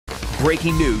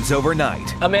breaking news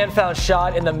overnight. A man found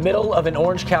shot in the middle of an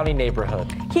Orange County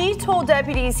neighborhood. He told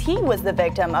deputies he was the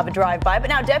victim of a drive-by, but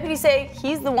now deputies say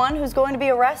he's the one who's going to be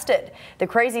arrested. The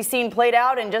crazy scene played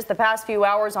out in just the past few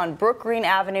hours on Brook Green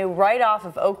Avenue, right off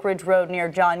of Oak Ridge Road near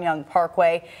John Young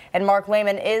Parkway. And Mark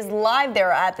Lehman is live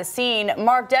there at the scene.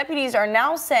 Mark, deputies are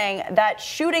now saying that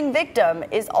shooting victim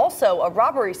is also a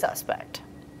robbery suspect.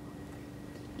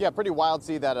 Yeah, pretty wild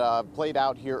scene that played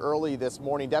out here early this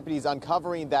morning. Deputies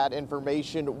uncovering that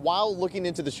information while looking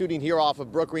into the shooting here off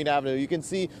of Brook Green Avenue. You can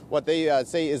see what they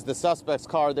say is the suspect's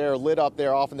car there lit up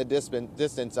there off in the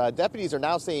distance. Deputies are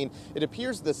now saying it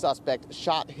appears the suspect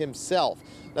shot himself.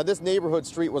 Now, this neighborhood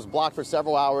street was blocked for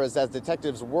several hours as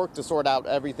detectives worked to sort out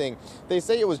everything. They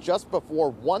say it was just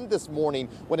before 1 this morning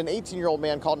when an 18-year-old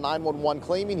man called 911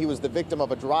 claiming he was the victim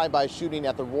of a drive-by shooting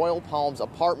at the Royal Palms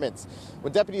Apartments.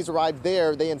 When deputies arrived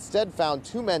there, they instead found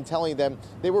two men telling them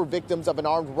they were victims of an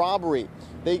armed robbery.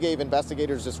 They gave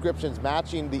investigators descriptions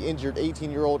matching the injured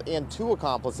 18-year-old and two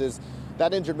accomplices.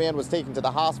 That injured man was taken to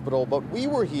the hospital, but we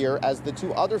were here as the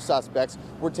two other suspects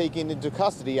were taken into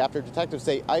custody after detectives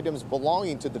say items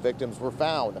belonging to the victims were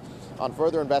found. On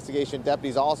further investigation,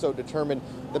 deputies also determined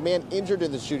the man injured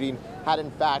in the shooting had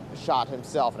in fact shot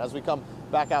himself. And as we come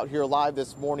back out here live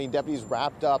this morning, deputies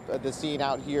wrapped up the scene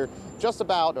out here just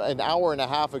about an hour and a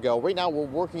half ago. Right now, we're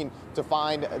working to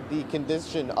find the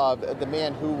condition of the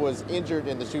man who was injured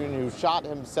in the shooting, who shot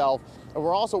himself. And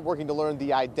we're also working to learn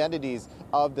the identities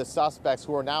of the suspects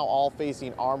who are now all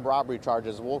facing armed robbery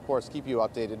charges. We'll, of course, keep you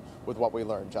updated with what we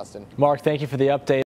learn. Justin. Mark, thank you for the update.